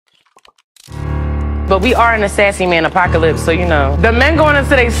but we are in a sassy man apocalypse, so you know. The men going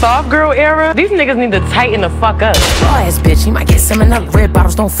into their soft girl era, these niggas need to tighten the fuck up. Raw ass bitch, he might get salmonella. Red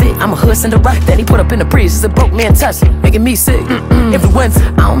bottles don't fit. I'm a hood Cinderella. Then he put up in the breeze. It's a broke man Tesla, making me sick. Influence.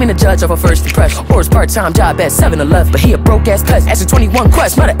 I don't mean to judge off a first impression or his part-time job at 7-Eleven, but he a broke ass cousin. Asking 21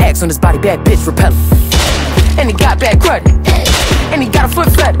 questions, mother X on his body, bad bitch repellent. And he got bad credit, and he got a foot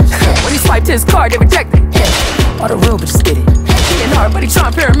fetish. When he swiped his card, they rejected. All the real bitches get it. He ain't hard, but he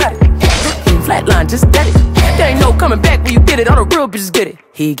trying paramedic. Flatline, just get it. There ain't no coming back when you get it. All the real bitches get it.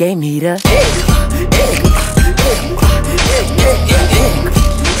 He gave me the